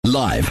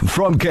Live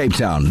from Cape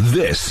Town,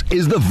 this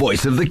is the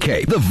Voice of the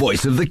Cape. The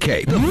Voice of the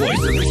Cape. The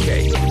Voice of the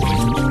Cape.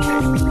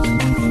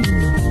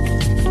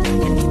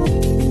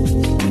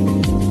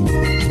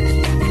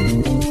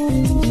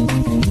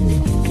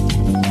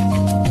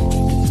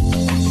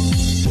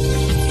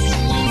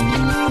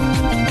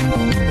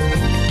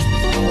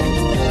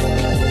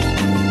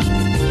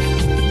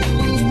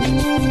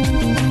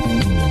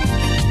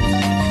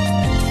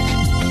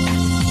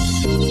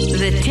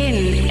 The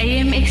 10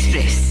 a.m.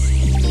 Express.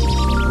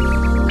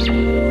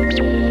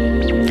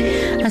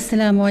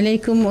 Assalamu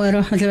alaikum wa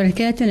rahmatullahi wa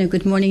barakatuh, and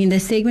good morning. In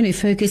this segment, we're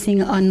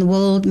focusing on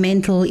World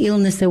Mental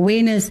Illness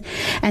Awareness.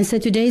 And so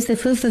today is the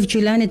 5th of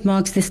July, and it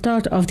marks the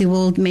start of the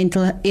World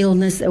Mental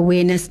Illness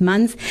Awareness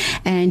Month.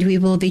 And we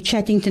will be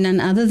chatting to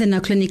none other than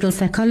our clinical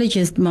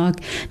psychologist,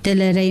 Mark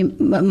Delaray.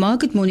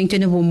 Mark, good morning to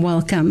you, and a warm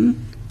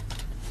welcome.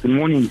 Good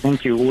morning.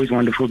 Thank you. Always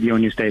wonderful to be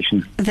on your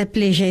station. The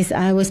pleasure is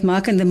ours,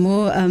 Mark, and the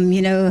more,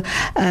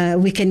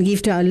 we can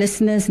give to our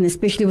listeners, and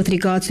especially with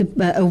regards to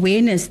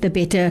awareness, the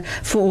better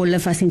for all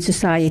of us in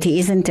society,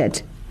 isn't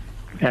it?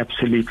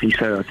 Absolutely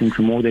so. I think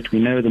the more that we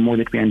know, the more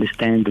that we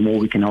understand, the more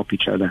we can help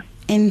each other.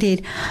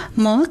 Indeed.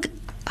 Mark,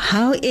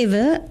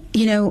 however,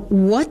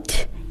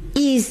 what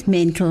is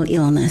mental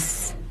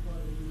illness?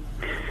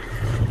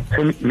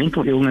 So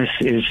mental illness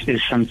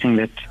is something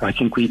that I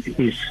think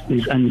is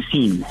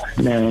unseen.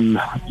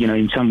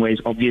 In some ways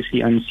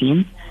obviously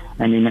unseen,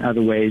 and in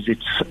other ways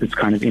it's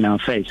kind of in our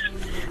face.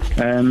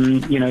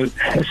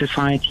 As a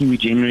society, we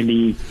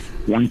generally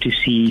want to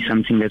see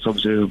something that's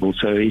observable.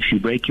 So if you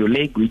break your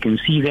leg, we can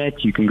see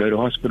that. You can go to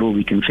hospital,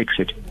 we can fix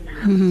it.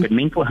 Mm-hmm. But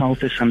mental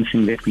health is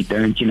something that we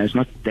don't, it's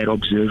not that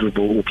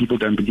observable, or people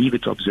don't believe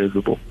it's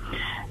observable.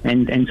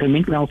 And so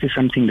mental health is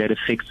something that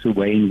affects the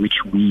way in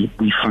which we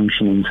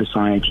function in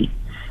society.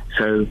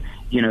 So,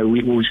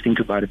 we always think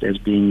about it as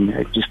being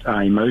just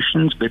our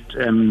emotions, but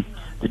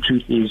the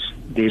truth is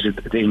there's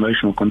the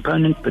emotional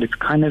component, but it's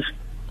kind of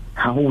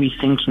how are we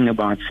thinking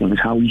about things,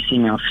 how are we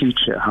seeing our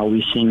future, how are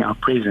we seeing our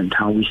present,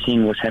 how are we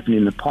seeing what's happened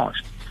in the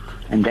past.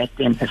 And that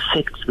then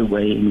affects the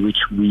way in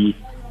which we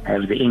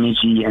have the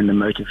energy and the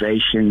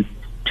motivation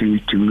to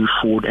move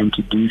forward and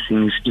to do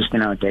things just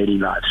in our daily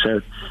lives.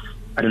 So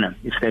I don't know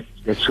if that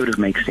sort of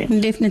makes sense.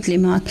 Definitely,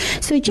 Mark.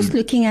 So just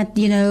looking at,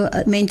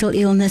 mental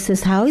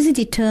illnesses, how is it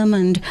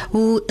determined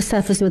who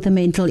suffers with a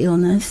mental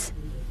illness?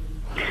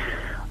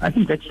 I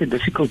think that's the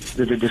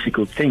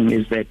difficult thing,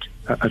 is that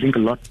I think a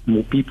lot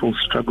more people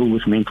struggle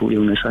with mental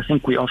illness. I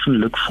think we often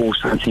look for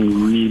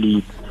something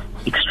really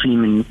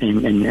extreme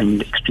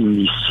and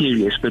extremely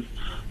serious, but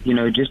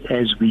just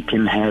as we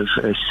can have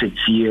a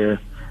severe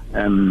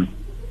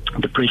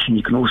depression,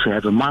 you can also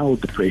have a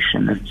mild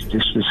depression. It's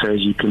just as so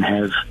as you can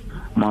have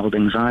mild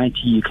anxiety,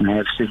 you can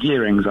have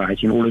severe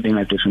anxiety, and all of them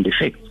have different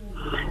effects.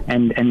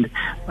 And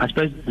I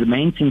suppose the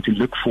main thing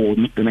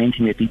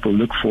that people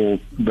look for,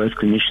 both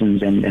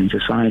clinicians and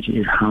society,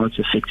 is how it's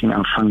affecting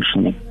our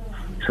functioning.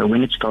 So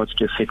when it starts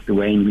to affect the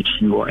way in which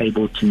you are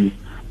able to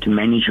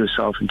manage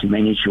yourself and to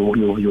manage your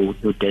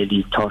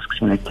daily tasks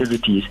and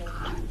activities,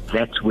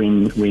 that's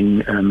when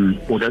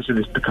those are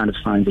the kind of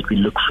signs that we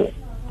look for.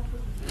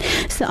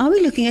 So are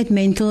we looking at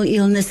mental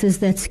illnesses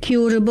that's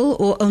curable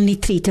or only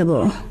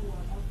treatable?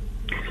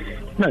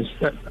 No,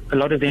 a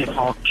lot of them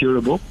are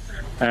curable.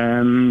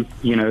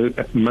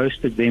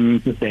 Most of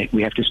them,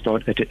 we have to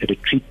start at a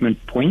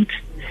treatment point.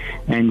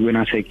 And when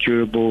I say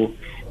curable,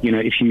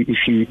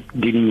 if you're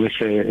dealing with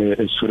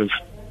a sort of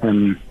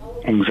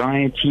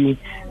anxiety,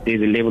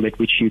 there's a level at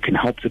which you can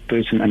help the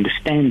person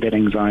understand that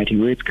anxiety,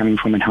 where it's coming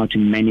from, and how to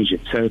manage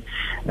it. So,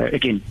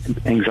 again,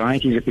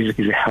 anxiety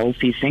is a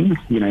healthy thing.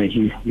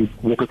 You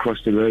walk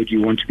across the road, you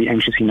want to be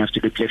anxious enough to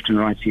look left and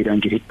right so you don't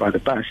get hit by the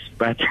bus.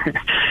 But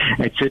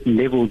at certain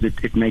levels,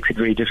 it makes it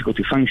very difficult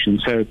to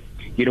function. So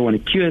you don't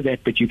want to cure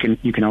that, but you can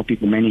help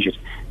people manage it.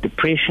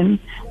 Depression,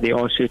 there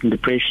are certain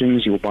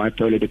depressions, your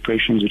bipolar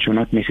depressions, which are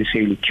not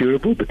necessarily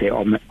curable, but they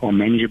are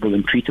manageable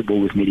and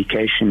treatable with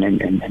medication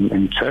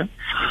and so.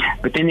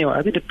 But then there are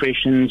other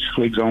depressions.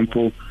 For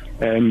example,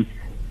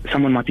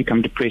 someone might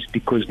become depressed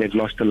because they've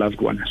lost a loved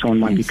one. Someone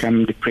might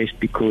become depressed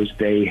because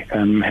they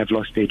have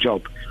lost their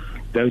job.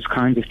 Those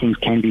kinds of things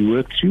can be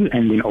worked through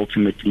and then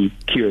ultimately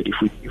cured, if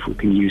we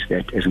can use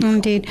that as an example.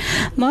 Indeed.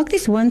 Mark,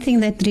 there's one thing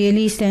that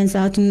really stands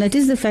out, and that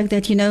is the fact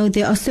that,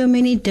 there are so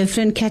many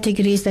different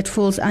categories that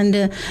falls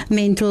under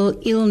mental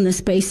illness,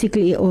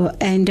 basically.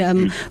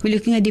 We're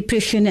looking at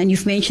depression, and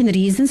you've mentioned the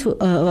reasons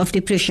of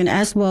depression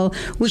as well,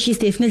 which is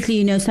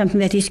definitely,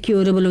 something that is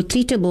curable or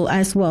treatable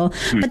as well.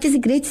 But there's a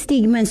great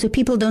stigma, and so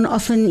people don't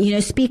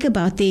often, speak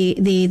about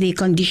the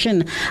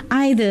condition,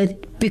 either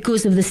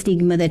because of the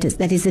stigma that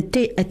is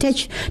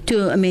attached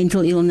to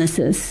mental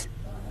illnesses.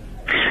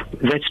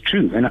 That's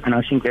true, and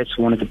I think that's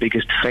one of the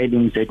biggest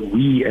failings that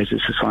we as a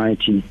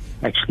society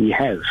actually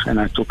have, and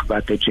I talk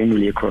about that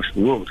generally across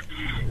the world,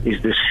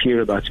 is this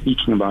fear about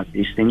speaking about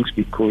these things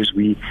because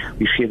we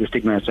fear the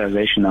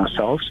stigmatization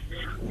ourselves,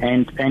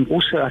 and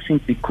also I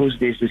think because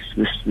there's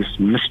this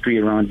mystery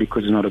around,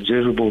 because it's not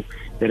observable,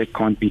 that it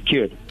can't be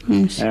cured.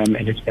 Yes. And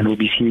it will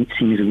be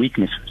seen as a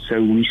weakness.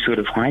 So we sort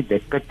of hide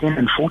that. But then,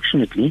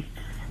 unfortunately,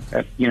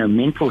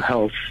 mental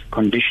health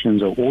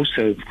conditions are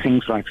also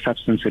things like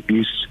substance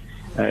abuse,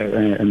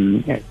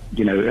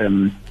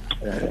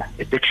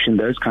 addiction,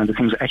 those kinds of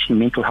things are actually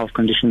mental health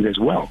conditions as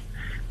well.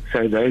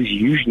 So those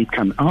usually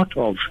come out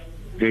of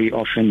very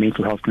often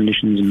mental health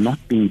conditions not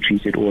being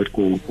treated or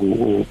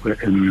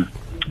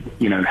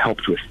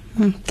helped with.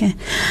 Okay.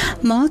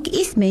 Mark,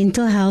 is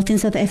mental health in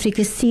South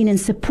Africa seen and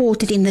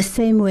supported in the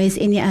same way as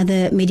any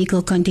other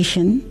medical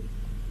condition?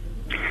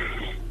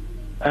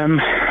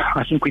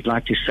 I think we'd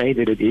like to say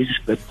that it is,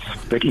 but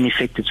in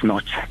effect it's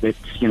not. That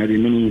there are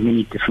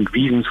many different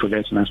reasons for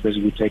that, and I suppose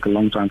it would take a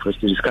long time for us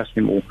to discuss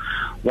them all.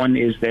 One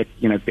is that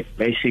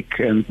basic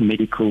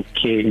medical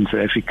care in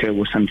South Africa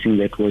was something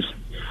that was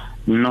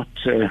not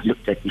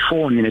looked at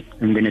before, and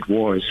then it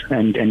was,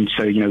 and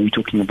so we're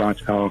talking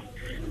about our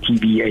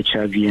TB,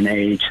 HIV, and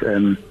AIDS,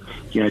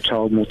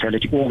 child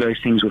mortality. All those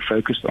things were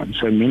focused on.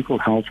 So mental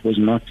health was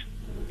not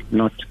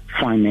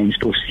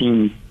financed or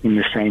seen in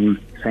the same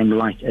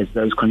light as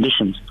those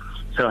conditions.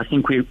 So I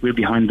think we're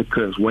behind the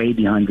curve, way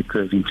behind the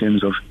curve in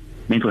terms of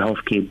mental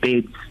health care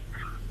beds,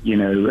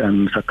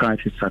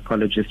 psychiatrists,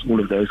 psychologists, all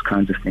of those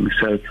kinds of things.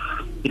 So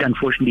it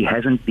unfortunately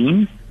hasn't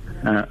been.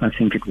 I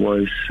think it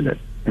was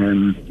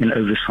an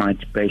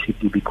oversight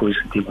basically because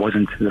there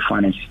wasn't the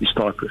finances to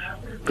start with.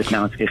 But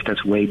now it's left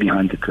us way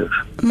behind the curve.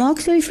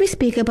 Mark, so if we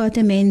speak about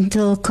a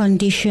mental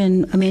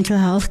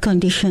health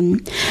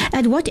condition,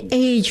 at what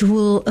age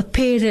will a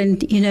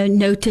parent,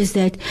 notice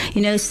that,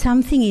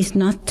 something is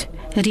not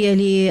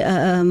really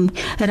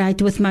right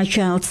with my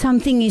child,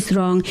 something is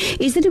wrong?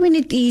 Is it when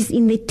it is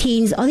in the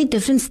teens? Are there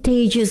different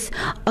stages,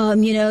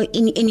 in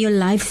your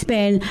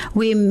lifespan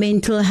where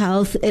mental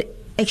health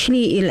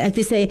actually, like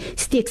they say,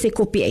 steeks a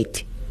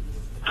kopieet?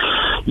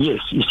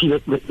 Yes, you see,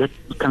 that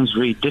becomes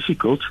very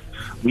difficult.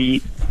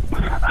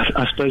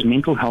 I suppose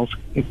mental health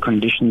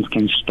conditions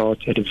can start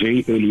at a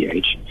very early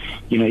age.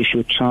 If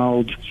your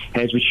child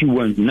has, which you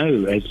won't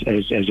know as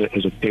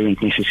a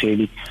parent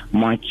necessarily,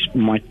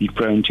 might be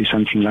prone to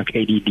something like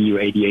ADD or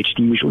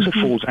ADHD, which also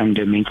falls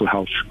under mental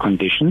health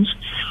conditions.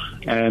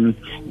 Then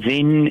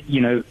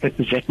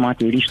that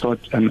might really start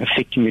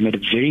affecting them at a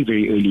very,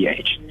 very early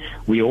age.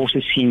 We're also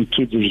seeing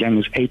kids as young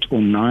as 8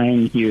 or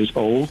 9 years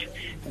old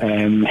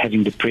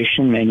having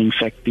depression and in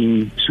fact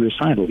being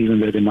suicidal, even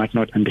though they might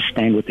not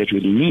understand what that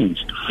really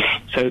means.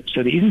 So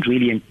there isn't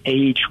really an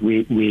age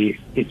where we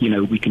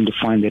can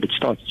define that it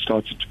starts. It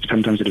starts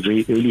sometimes at a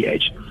very early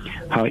age.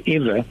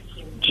 However,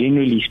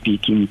 generally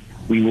speaking,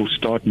 we will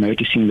start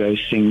noticing those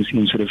things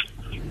in sort of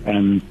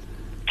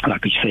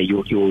like you say,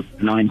 your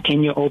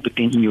 9-10-year-old, but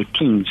then in your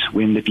teens,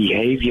 when the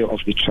behavior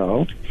of the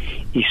child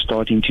is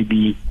starting to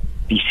be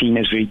seen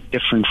as very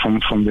different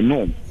from the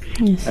norm.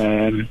 Yes.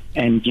 And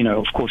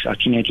of course, our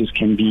teenagers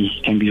can be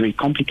very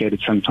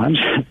complicated sometimes.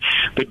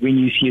 But when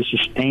you see a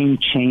sustained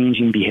change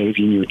in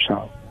behavior in your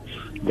child,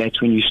 that's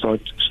when you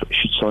should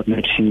start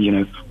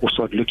noticing, or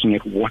start looking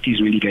at what is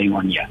really going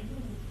on here.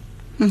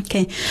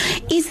 Okay.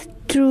 Is it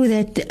true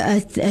that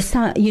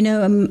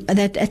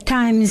that at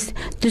times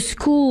the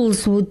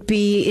schools would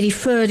be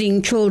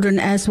referring children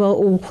as well,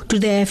 or do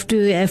they have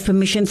to have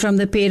permission from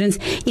the parents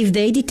if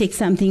they detect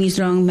something is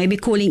wrong, maybe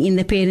calling in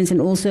the parents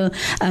and also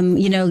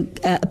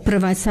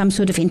provide some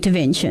sort of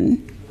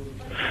intervention?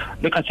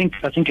 Look, I think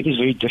it is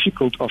very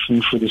difficult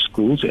often for the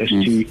schools as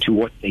to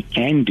what they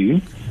can do,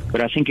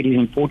 but I think it is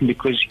important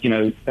because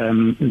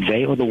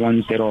they are the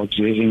ones that are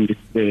observing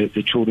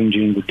the children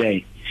during the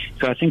day.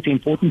 So I think the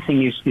important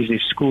thing is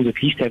if schools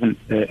at least have an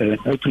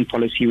open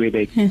policy where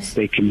they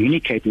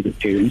communicate with the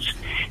parents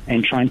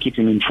and try and keep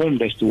them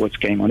informed as to what's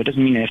going on. It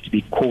doesn't mean they have to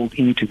be called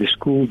into the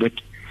school, but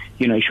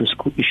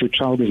if your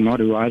child is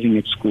not arriving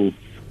at school,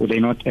 or they're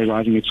not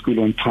arriving at school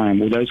on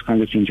time, or those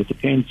kinds of things that the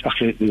parents,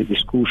 after the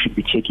school should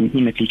be checking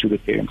in at least with the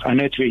parents. I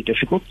know it's very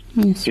difficult,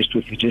 just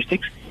with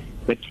logistics,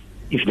 but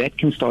if that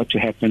can start to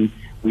happen,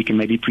 we can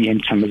maybe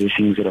preempt some of the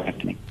things that are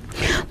happening.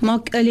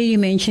 Mark, earlier you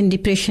mentioned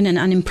depression and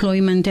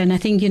unemployment, and I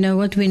think,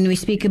 when we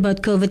speak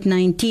about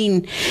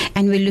COVID-19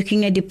 and we're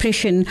looking at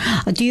depression,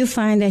 do you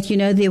find that,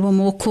 there were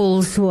more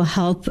calls for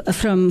help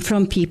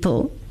from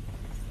people?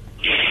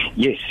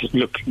 Yes,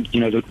 look,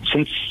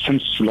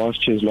 since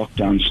last year's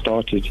lockdown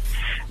started,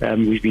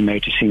 we've been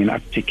noticing an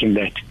uptick in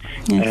that.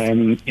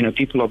 Yes.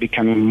 People are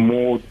becoming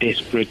more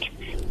desperate,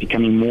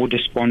 becoming more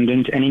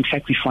despondent, and in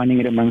fact we're finding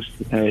it amongst,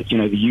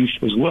 the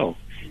youth as well.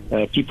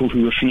 People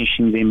who were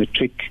finishing their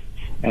matric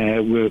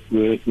were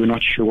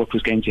not sure what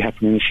was going to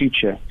happen in the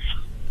future.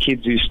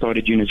 Kids who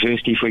started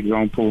university, for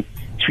example,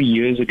 3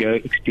 years ago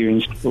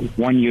experienced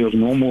 1 year of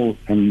normal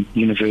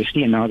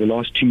university, and now the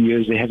last 2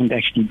 years they haven't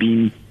actually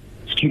been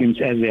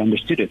students as they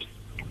understood it.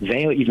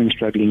 They are even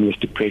struggling with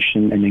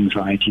depression and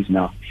anxieties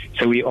now.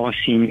 So we are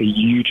seeing a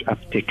huge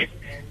uptick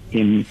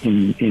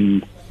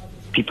in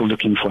people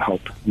looking for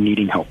help,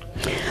 needing help.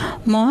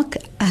 Mark,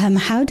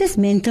 how does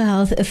mental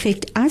health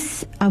affect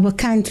us, our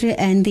country,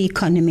 and the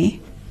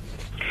economy?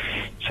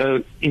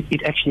 So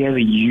it actually has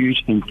a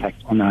huge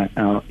impact on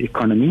our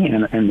economy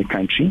and the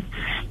country.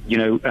 You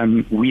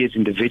know, we as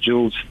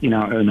individuals in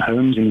our own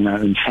homes and in our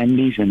own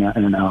families and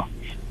our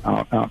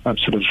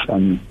sort of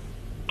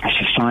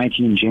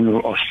society in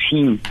general are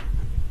seeing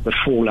the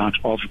fallout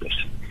of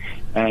this.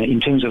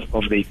 In terms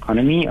of the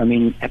economy, I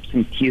mean,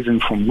 absenteeism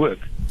from work,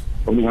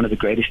 probably one of the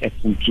greatest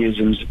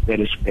absenteeisms that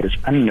is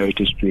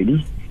unnoticed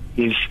really,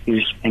 is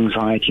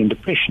anxiety and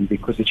depression,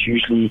 because it's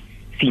usually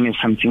seen as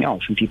something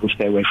else and people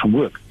stay away from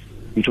work.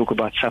 We talk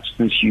about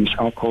substance use,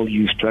 alcohol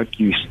use, drug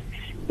use.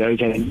 Those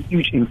have a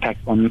huge impact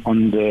on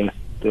the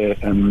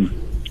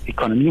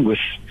economy, with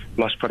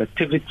lost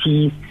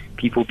productivity,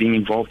 people being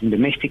involved in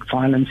domestic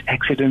violence,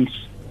 accidents,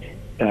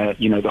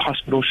 the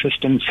hospital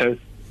system. So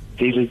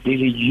there's a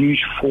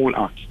huge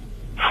fallout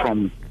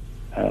from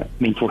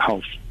mental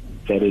health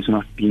that is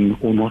not being,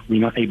 we're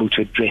not able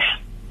to address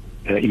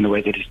in the way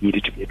that is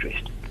needed to be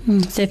addressed.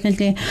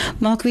 Definitely.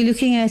 Mark, we're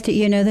looking at,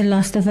 the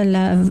loss of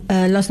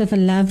a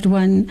loved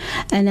one.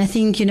 And I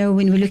think, when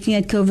we're looking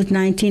at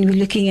COVID-19, we're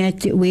looking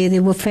at where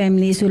there were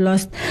families who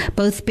lost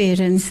both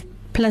parents,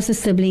 plus a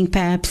sibling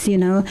perhaps,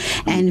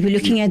 and we're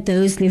looking at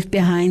those left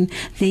behind,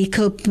 the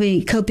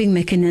coping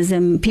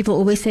mechanism. People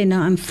always say,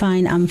 no, I'm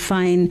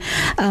fine.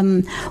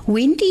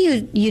 When do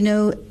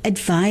you,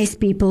 advise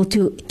people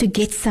to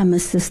get some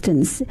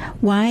assistance?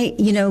 Why,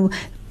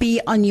 be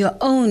on your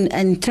own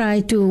and try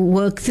to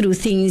work through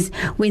things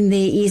when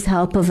there is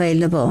help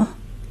available?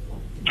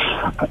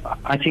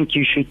 I think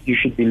you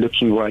should be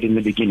looking right in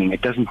the beginning.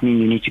 It doesn't mean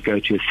you need to go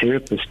to a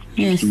therapist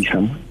to see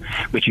someone,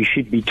 but you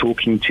should be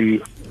talking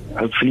to,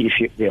 hopefully,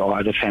 if there are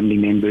other family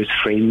members,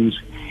 friends,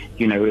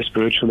 a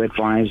spiritual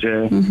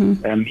advisor,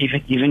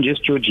 even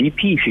just your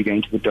GP if you're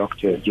going to the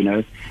doctor,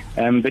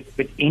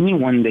 but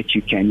anyone that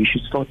you can, you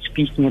should start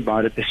speaking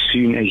about it as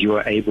soon as you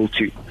are able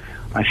to.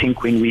 I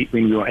think when we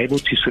are able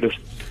to sort of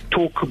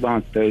talk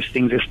about those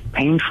things, as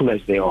painful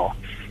as they are,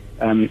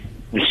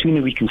 the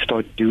sooner we can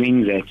start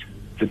doing that,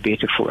 the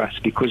better for us.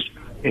 Because,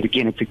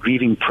 again, it's a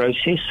grieving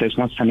process, so it's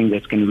not something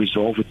that's going to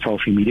resolve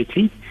itself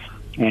immediately.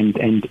 And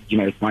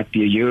it might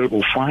be a year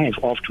or 5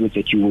 afterwards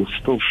that you will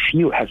still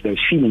have those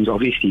feelings,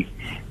 obviously.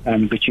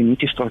 But you need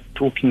to start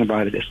talking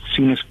about it as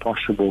soon as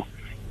possible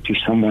to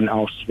someone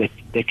else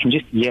that can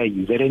just hear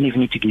you. They don't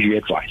even need to give you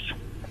advice.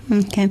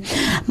 Okay.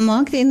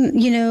 Mark, then,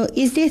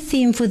 is there a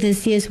theme for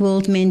this year's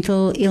World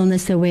Mental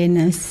Illness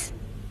Awareness?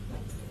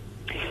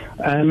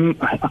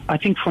 I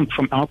think from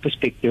our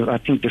perspective, I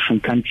think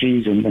different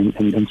countries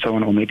and so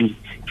on, or maybe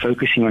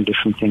focusing on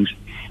different things.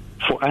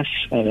 For us,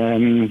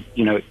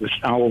 with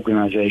our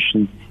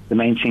organization, the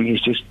main thing is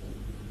just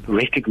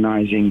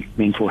recognizing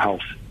mental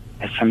health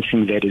as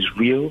something that is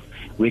real,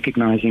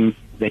 recognizing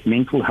that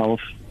mental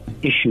health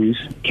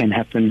issues can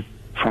happen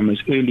from as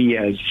early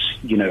as,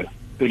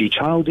 early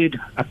childhood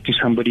up to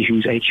somebody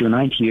who's 80 or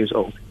 90 years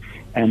old.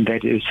 And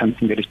that is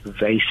something that is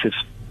pervasive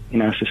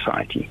in our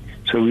society.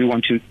 So we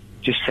want to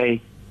just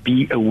say,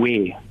 be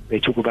aware. They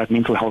talk about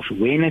mental health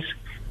awareness,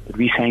 but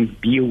we're saying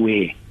be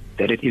aware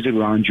that it is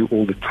around you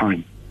all the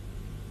time.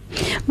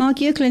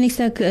 Mark, you're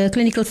a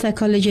clinical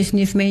psychologist, and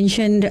you've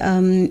mentioned,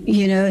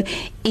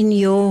 in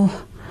your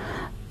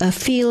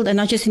field, and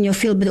not just in your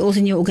field, but also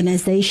in your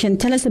organization.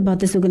 Tell us about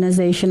this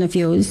organization of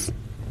yours.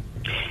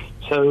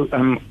 So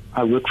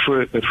I work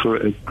for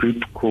a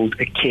group called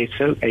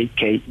AKESO,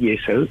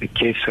 A-K-E-S-O,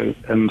 AKESO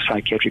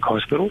Psychiatric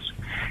Hospitals.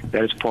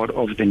 That is part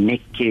of the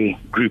NetCare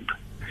group.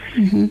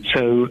 Mm-hmm.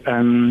 So,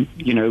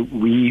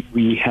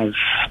 we have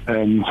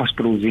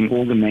hospitals in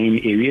all the main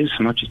areas,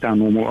 not just our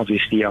normal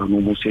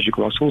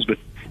surgical hospitals, but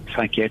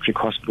psychiatric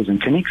hospitals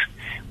and clinics.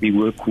 We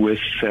work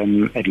with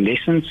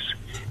adolescents.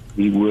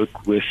 We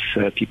work with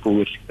people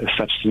with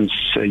substance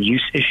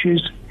use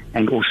issues,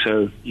 and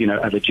also,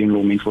 other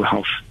general mental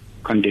health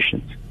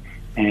conditions.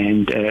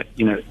 And,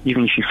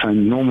 even if you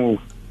phone normal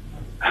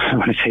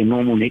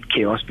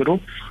NetCare hospital,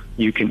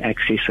 you can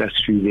access us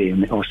through there,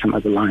 and there are some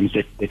other lines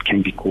that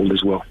can be called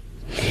as well.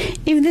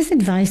 If there's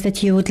advice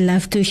that you would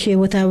love to share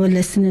with our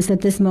listeners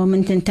at this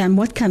moment in time,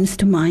 what comes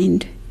to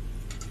mind?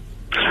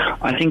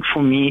 I think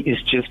for me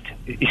is just,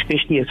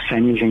 especially as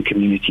families and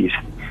communities,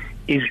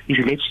 is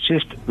let's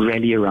just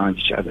rally around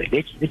each other.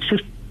 Let's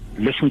just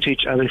listen to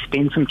each other,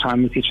 spend some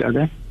time with each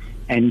other,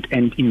 and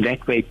in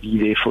that way be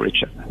there for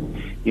each other.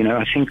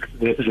 I think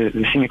the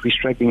thing that we're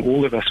struggling,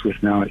 all of us,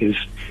 with now is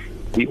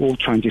we're all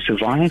trying to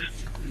survive,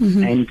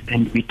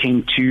 and we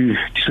tend to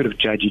sort of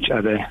judge each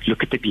other,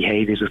 look at the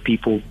behaviors of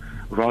people,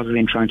 rather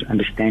than trying to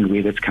understand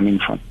where that's coming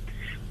from.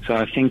 So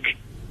I think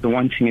the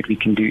one thing that we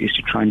can do is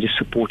to try and just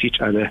support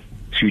each other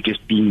through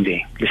just being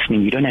there,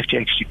 listening. You don't have to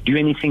actually do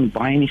anything,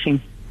 buy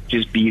anything.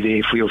 Just be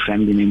there for your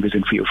family members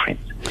and for your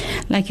friends.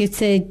 Like you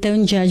said,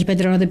 don't judge, but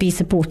rather be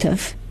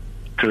supportive.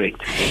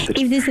 Correct.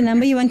 If there's a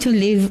number you want to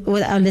leave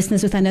with our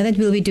listeners with, I know that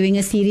we'll be doing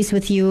a series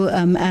with you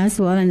as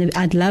well, and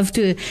I'd love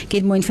to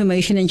get more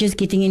information and just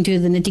getting into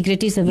the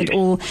nitty-gritties of it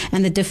all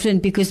and the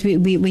different, because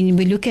when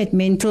we look at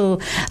mental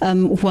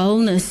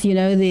wellness,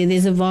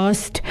 there's a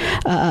vast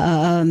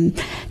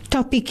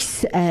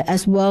topics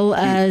as well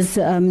as,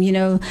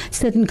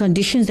 certain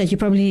conditions that you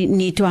probably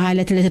need to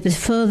highlight a little bit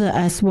further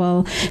as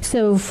well.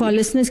 So for our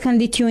listeners, can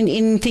they tune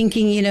in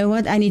thinking, you know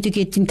what, I need to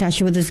get in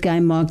touch with this guy,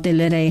 Mark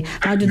Delere.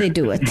 How do they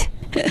do it?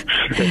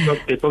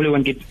 They probably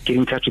won't get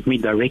in touch with me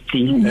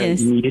directly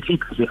immediately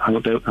because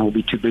I'll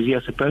be too busy,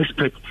 I suppose.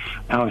 But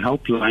our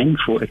helpline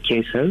for a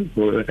KSO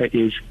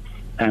is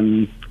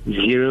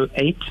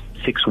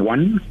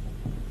 0861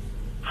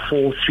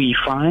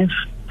 435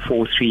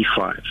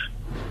 435.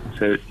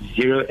 So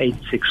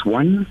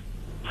 0861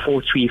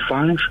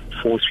 435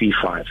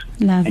 435.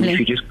 Lovely. And if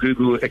you just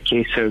Google a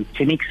KSO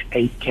Clinics,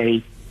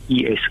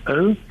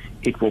 AKESO,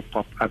 it will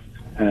pop up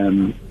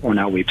on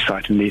our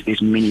website, and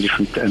there's many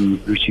different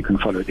routes you can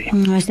follow there.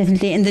 Most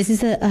definitely. And this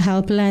is a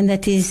helpline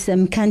that is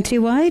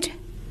countrywide?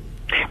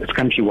 It's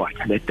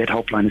countrywide. That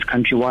helpline is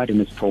countrywide,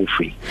 and it's toll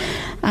free.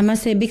 I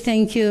must say a big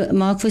thank you,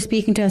 Mark, for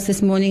speaking to us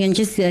this morning and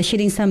just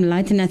shedding some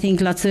light. And I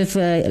think lots of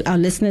our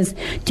listeners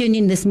tuned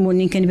in this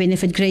morning can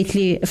benefit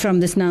greatly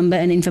from this number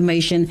and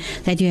information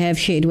that you have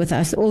shared with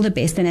us. All the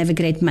best and have a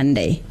great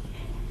Monday.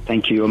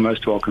 Thank you. You're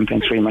most welcome.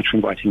 Thanks very much for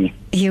inviting me.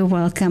 You're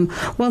welcome.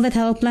 Well, that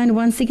helpline,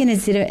 once again,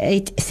 is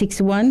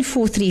 0861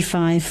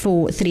 435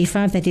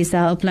 435. That is the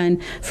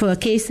helpline for a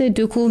case.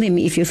 Do call them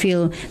if you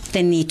feel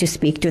the need to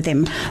speak to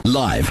them.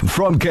 Live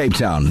from Cape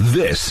Town,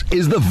 this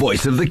is the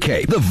Voice of the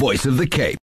Cape. The Voice of the Cape.